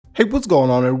Hey, what's going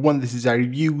on everyone, this is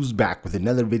iReviews back with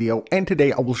another video, and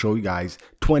today I will show you guys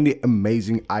 20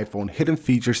 amazing iPhone hidden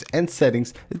features and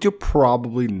settings that you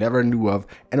probably never knew of,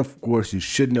 and of course you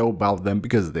should know about them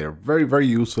because they're very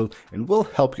useful and will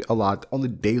help you a lot on the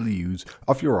daily use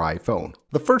of your iPhone.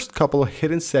 The first couple of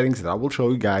hidden settings that I will show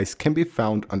you guys can be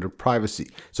found under privacy.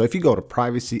 So if you go to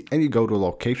privacy and you go to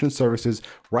location services,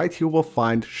 right here we'll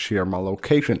find share my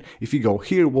location. If you go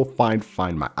here, we'll find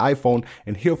my iPhone,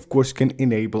 and here of course you can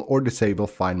enable or disable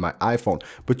find my iPhone,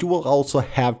 but you will also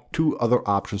have two other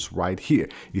options right here.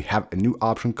 You have a new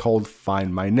option called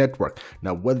find my network.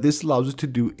 Now what this allows you to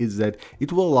do is that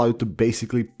it will allow you to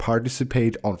basically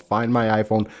participate on find my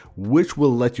iPhone, which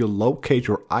will let you locate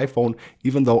your iPhone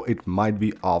even though it might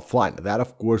be offline. That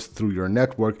of course through your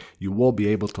network you will be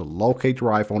able to locate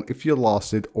your iPhone if you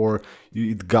lost it or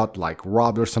it got like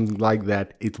robbed or something like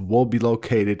that. It will be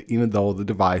located even though the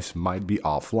device might be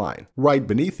offline. Right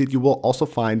beneath it you will also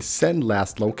find send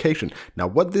last location. Now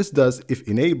what this does, if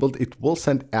enabled, it will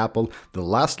send Apple the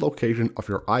last location of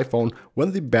your iPhone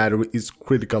when the battery is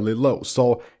critically low.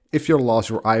 So if you lost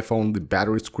your iPhone, the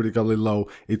battery is critically low,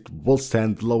 it will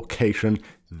send the location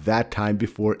that time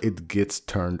before it gets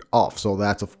turned off. So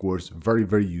that's of course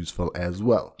very useful as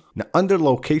well. Now under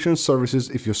location services,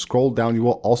 if you scroll down, you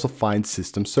will also find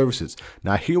system services.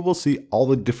 Now here we'll see all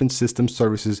the different system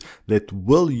services that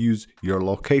will use your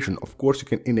location. Of course you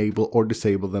can enable or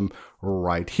disable them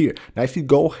right here. Now if you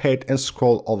go ahead and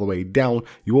scroll all the way down,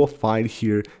 you will find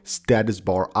here status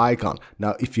bar icon.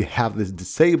 Now if you have this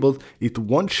disabled, it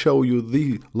won't show you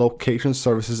the location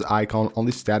services icon on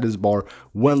the status bar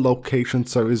when location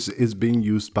service is being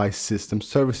used by system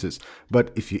services.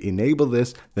 But if you enable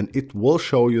this, then it will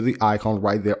show you the icon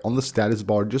right there on the status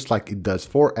bar, just like it does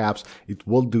for apps. It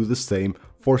will do the same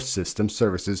for system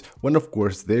services when of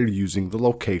course they're using the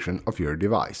location of your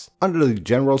device. Under the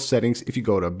general settings, if you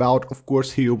go to about, of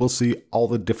course here you will see all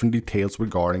the different details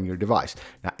regarding your device.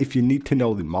 Now if you need to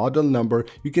know the model number,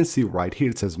 you can see right here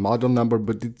it says model number,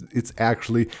 but it's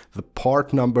actually the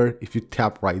part number. If you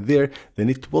tap right there, then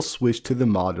it will switch to the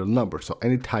model number. So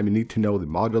anytime you need to know the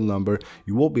model number,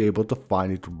 you will be able to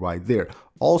find it right there.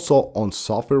 Also on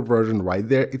software version right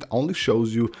there, it only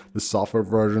shows you the software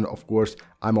version. Of course,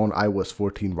 I'm on iOS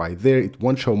 14 right there. It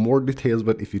won't show more details,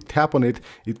 but if you tap on it,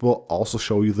 it will also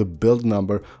show you the build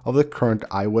number of the current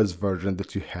iOS version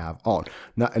that you have on.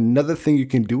 Now, another thing you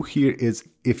can do here is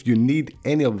if you need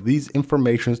any of these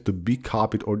informations to be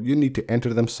copied or you need to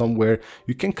enter them somewhere,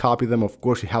 you can copy them. Of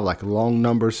course, you have like long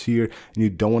numbers here and you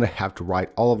don't want to have to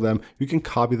write all of them. You can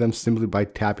copy them simply by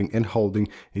tapping and holding.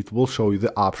 It will show you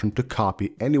the option to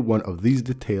copy any one of these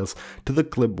details to the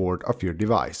clipboard of your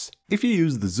device. If you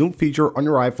use the zoom feature on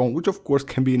your iPhone, which of course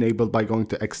can be enabled by going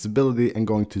to accessibility and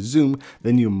going to zoom,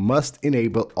 then you must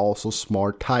enable also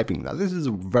smart typing. Now this is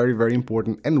very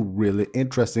important and really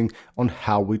interesting on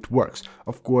how it works.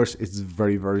 Of course, it's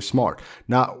very smart.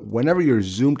 Now, whenever you're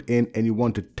zoomed in and you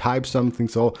want to type something,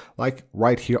 so like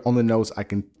right here on the nose, I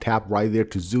can tap right there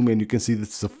to zoom in. You can see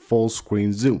this is a full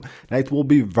screen zoom. Now it will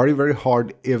be very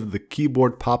hard if the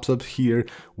keyboard pops up here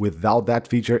without that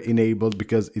feature enabled,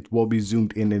 because it will be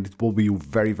zoomed in and it will be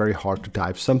very hard to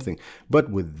type something. But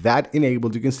with that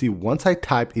enabled, you can see once I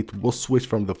type, it will switch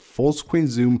from the full screen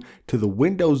zoom to the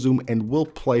window zoom and will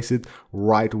place it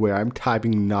right where I'm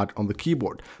typing, not on the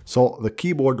keyboard. So the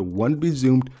keyboard won't be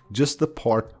zoomed, just the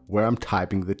part where I'm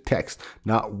typing the text.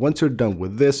 Now, once you're done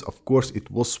with this, of course,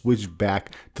 it will switch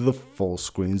back to the full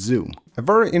screen zoom. A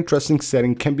very interesting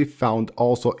setting can be found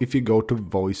also if you go to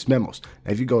voice memos.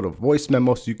 Now, if you go to voice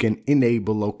memos, you can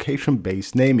enable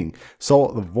location-based naming. So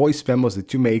the voice memos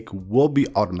that you make will be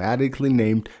automatically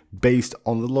named based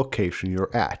on the location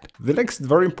you're at. The next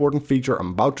very important feature I'm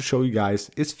about to show you guys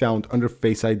is found under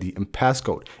Face ID and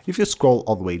passcode. If you scroll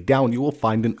all the way down, you will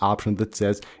find an option that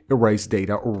says erase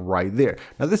data right there.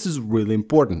 Now this is really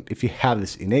important. If you have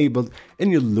this enabled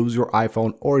and you lose your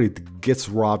iPhone or it gets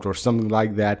robbed or something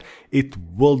like that, it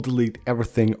will delete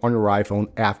everything on your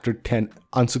iPhone after 10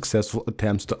 unsuccessful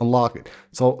attempts to unlock it.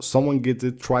 So someone gets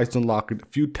it, tries to unlock it a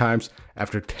few times,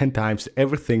 after 10 times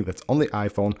everything that's on the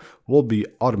iPhone will be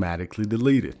automatically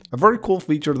deleted. A very cool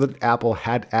feature that Apple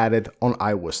had added on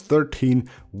iOS 13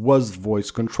 was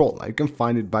voice control. Now you can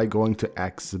find it by going to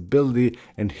accessibility,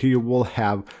 and here we'll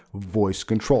have voice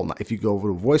control. Now if you go over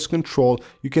to voice control,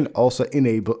 you can also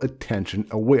enable attention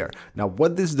aware. Now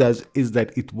what this does is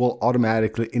that it will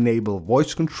automatically enable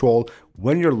voice control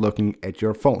when you're looking at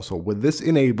your phone. So with this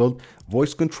enabled,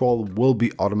 voice control will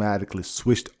be automatically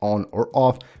switched on or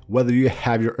off whether you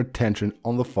have your attention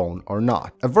on the phone or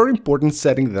not. A very important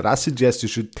setting that I suggest you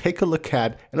should take a look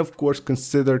at, and of course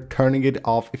consider turning it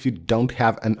off if you don't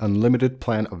have an unlimited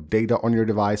plan of data on your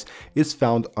device, is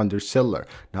found under cellular.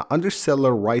 Now under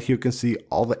cellular, right here you can see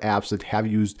all the apps that have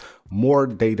used more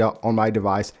data on my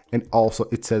device, and also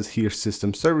it says here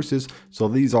system services. So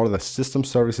these are the system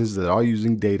services that are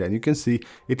using data, and you can see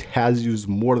it has used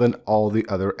more than all the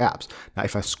other apps. Now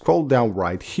if I scroll down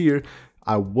right here,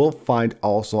 I will find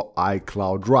also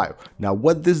iCloud Drive. Now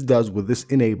what this does with this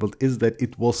enabled is that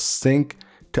it will sync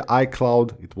to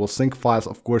iCloud, it will sync files,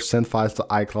 of course send files to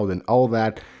iCloud and all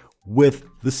that, with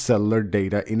the cellular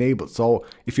data enabled. So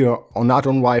if you're not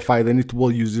on Wi-Fi, then it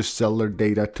will use your cellular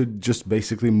data to just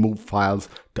basically move files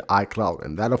to iCloud,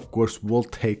 and that of course will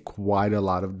take quite a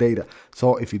lot of data.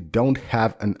 So if you don't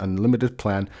have an unlimited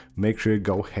plan, make sure you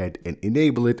go ahead and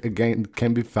enable it. Again, it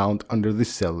can be found under the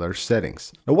cellular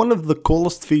settings. Now one of the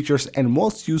coolest features and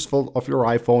most useful of your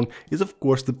iPhone is of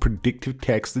course the predictive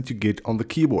text that you get on the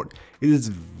keyboard. It is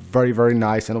very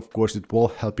nice, and of course it will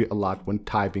help you a lot when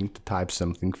typing to type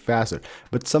something faster.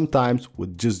 But sometimes we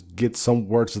just get some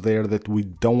words there that we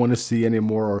don't want to see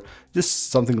anymore, or just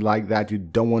something like that. You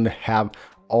don't want to have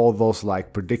all those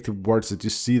like predictive words that you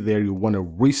see there. You want to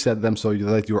reset them so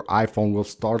that your iPhone will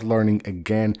start learning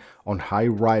again on high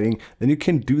writing. Then you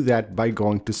can do that by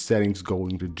going to settings,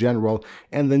 going to general,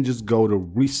 and then just go to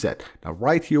reset. Now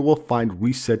right here we'll find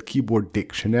reset keyboard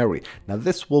dictionary. Now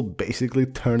this will basically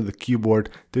turn the keyboard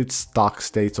to its stock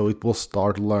state, so it will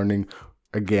start learning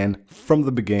again from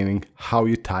the beginning how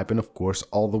you type, and of course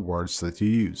all the words that you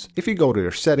use. If you go to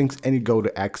your settings and you go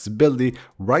to accessibility,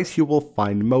 right here we'll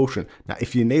find motion. Now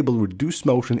if you enable reduce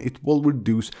motion, it will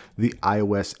reduce the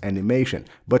iOS animation,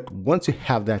 but once you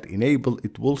have that enabled,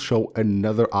 it will show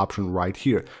another option right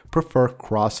here, prefer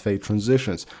crossfade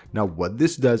transitions. Now what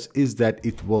this does is that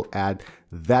it will add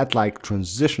that like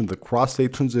transition, the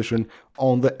crossfade transition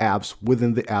on the apps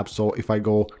within the app. So if I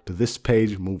go to this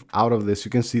page, move out of this, you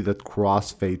can see that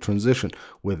crossfade transition.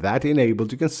 With that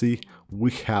enabled, you can see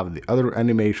we have the other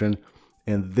animation,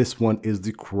 and this one is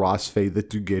the crossfade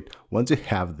that you get once you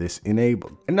have this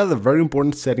enabled. Another very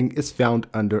important setting is found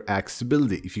under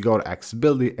accessibility. If you go to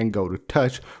accessibility and go to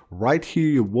touch, right here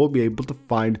you will be able to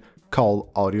find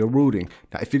call audio routing.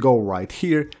 Now if you go right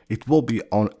here, it will be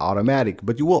on automatic,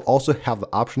 but you will also have the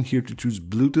option here to choose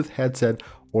Bluetooth headset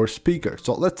or speaker.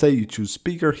 So let's say you choose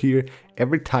speaker here.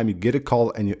 Every time you get a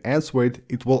call and you answer it,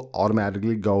 it will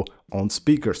automatically go on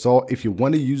speaker. So if you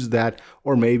want to use that,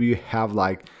 or maybe you have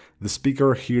like the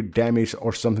speaker here damaged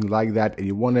or something like that, and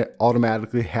you want to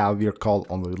automatically have your call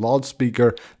on the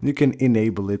loudspeaker, then you can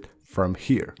enable it from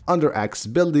here. Under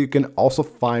accessibility, you can also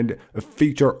find a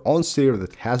feature on Siri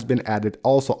that has been added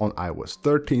also on iOS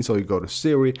 13. So you go to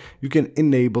Siri, you can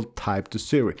enable type to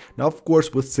Siri. Now of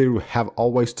course with Siri, you have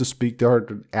always to speak to her,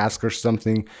 to ask her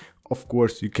something. Of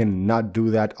course, you cannot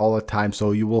do that all the time,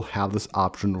 so you will have this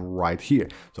option right here.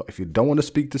 So if you don't want to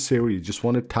speak to Siri, you just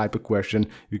want to type a question,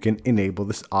 you can enable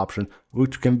this option,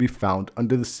 which can be found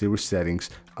under the Siri settings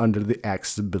under the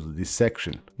accessibility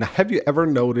section. Now, have you ever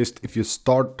noticed if you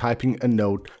start typing a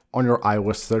note on your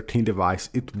iOS 13 device,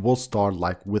 it will start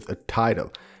like with a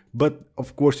title? But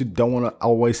of course you don't want to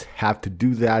always have to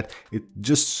do that. It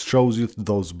just shows you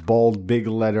those bold big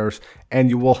letters, and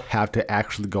you will have to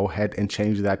actually go ahead and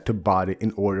change that to body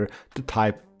in order to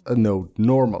type a note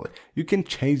normally. You can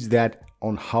change that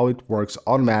on how it works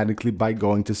automatically by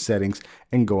going to settings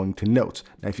and going to notes.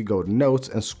 Now if you go to notes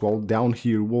and scroll down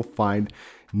here, we'll find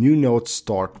new notes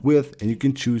start with, and you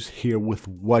can choose here with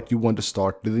what you want to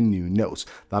start with the new notes.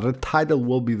 Now the title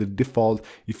will be the default.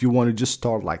 If you want to just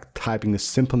start like typing a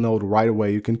simple note right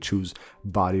away, you can choose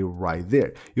body right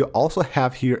there. You also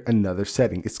have here another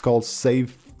setting. It's called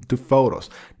save to photos.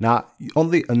 Now on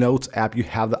the Notes app, you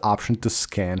have the option to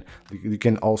scan. You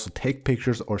can also take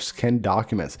pictures or scan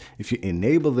documents. If you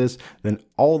enable this, then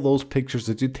all those pictures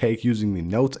that you take using the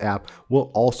Notes app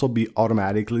will also be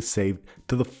automatically saved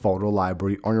to the photo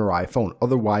library on your iPhone.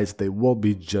 Otherwise, they will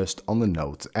be just on the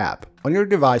Notes app. On your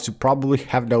device, you probably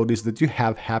have noticed that you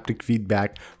have haptic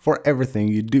feedback for everything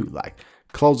you do, like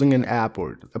closing an app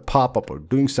or a pop-up or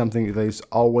doing something that is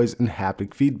always in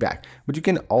haptic feedback. But you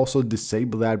can also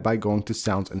disable that by going to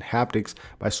sounds and haptics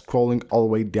by scrolling all the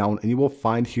way down, and you will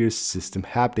find here system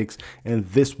haptics, and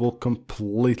this will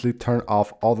completely turn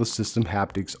off all the system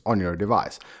haptics on your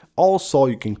device. Also,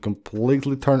 you can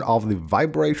completely turn off the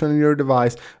vibration on your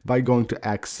device by going to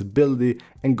accessibility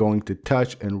and going to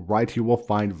touch, and right here we'll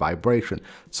find vibration.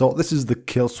 So this is the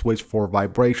kill switch for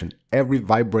vibration. Every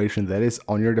vibration that is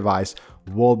on your device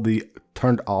will be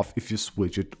turned off if you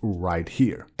switch it right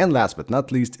here. And last but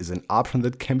not least is an option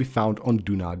that can be found on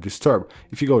Do Not Disturb.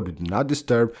 If you go to Do Not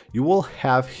Disturb, you will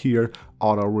have here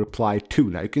auto reply to.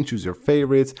 Now you can choose your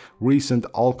favorites, recent,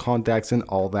 all contacts and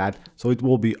all that, so it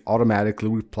will be automatically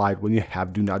replied when you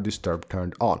have Do Not Disturb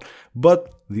turned on.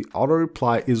 But the auto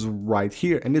reply is right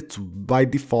here, and it's by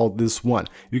default this one.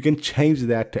 You can change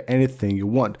that to anything you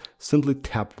want. Simply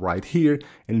tap right here,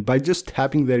 and by just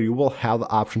tapping there you will have the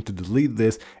option to delete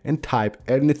this and type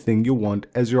anything you want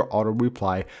as your auto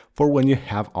reply for when you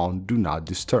have on Do Not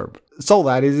Disturb. So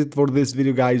that is it for this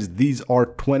video, guys. These are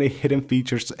 20 hidden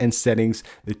features and settings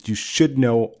that you should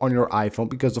know on your iPhone,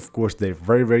 because of course they're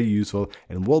very useful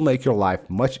and will make your life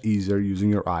much easier using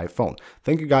your iPhone.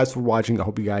 Thank you guys for watching. I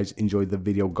hope you guys enjoyed the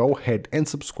video. Go ahead and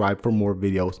subscribe for more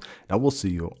videos, and I will see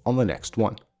you on the next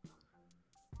one.